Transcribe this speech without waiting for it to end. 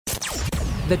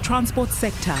The transport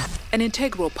sector, an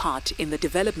integral part in the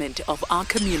development of our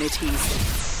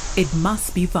communities. It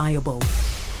must be viable.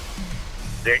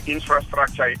 The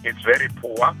infrastructure is very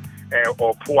poor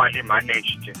or poorly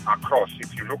managed across.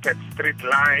 If you look at street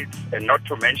lights, and not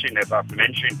to mention, as I've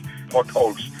mentioned,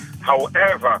 potholes.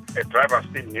 However, a driver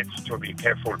still needs to be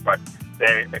careful, but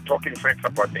talking facts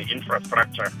about the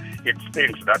infrastructure, it's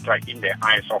things that are in the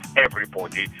eyes of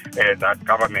everybody that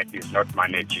government is not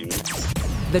managing.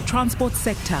 The transport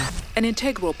sector, an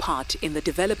integral part in the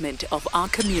development of our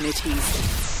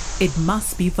communities. It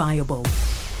must be viable.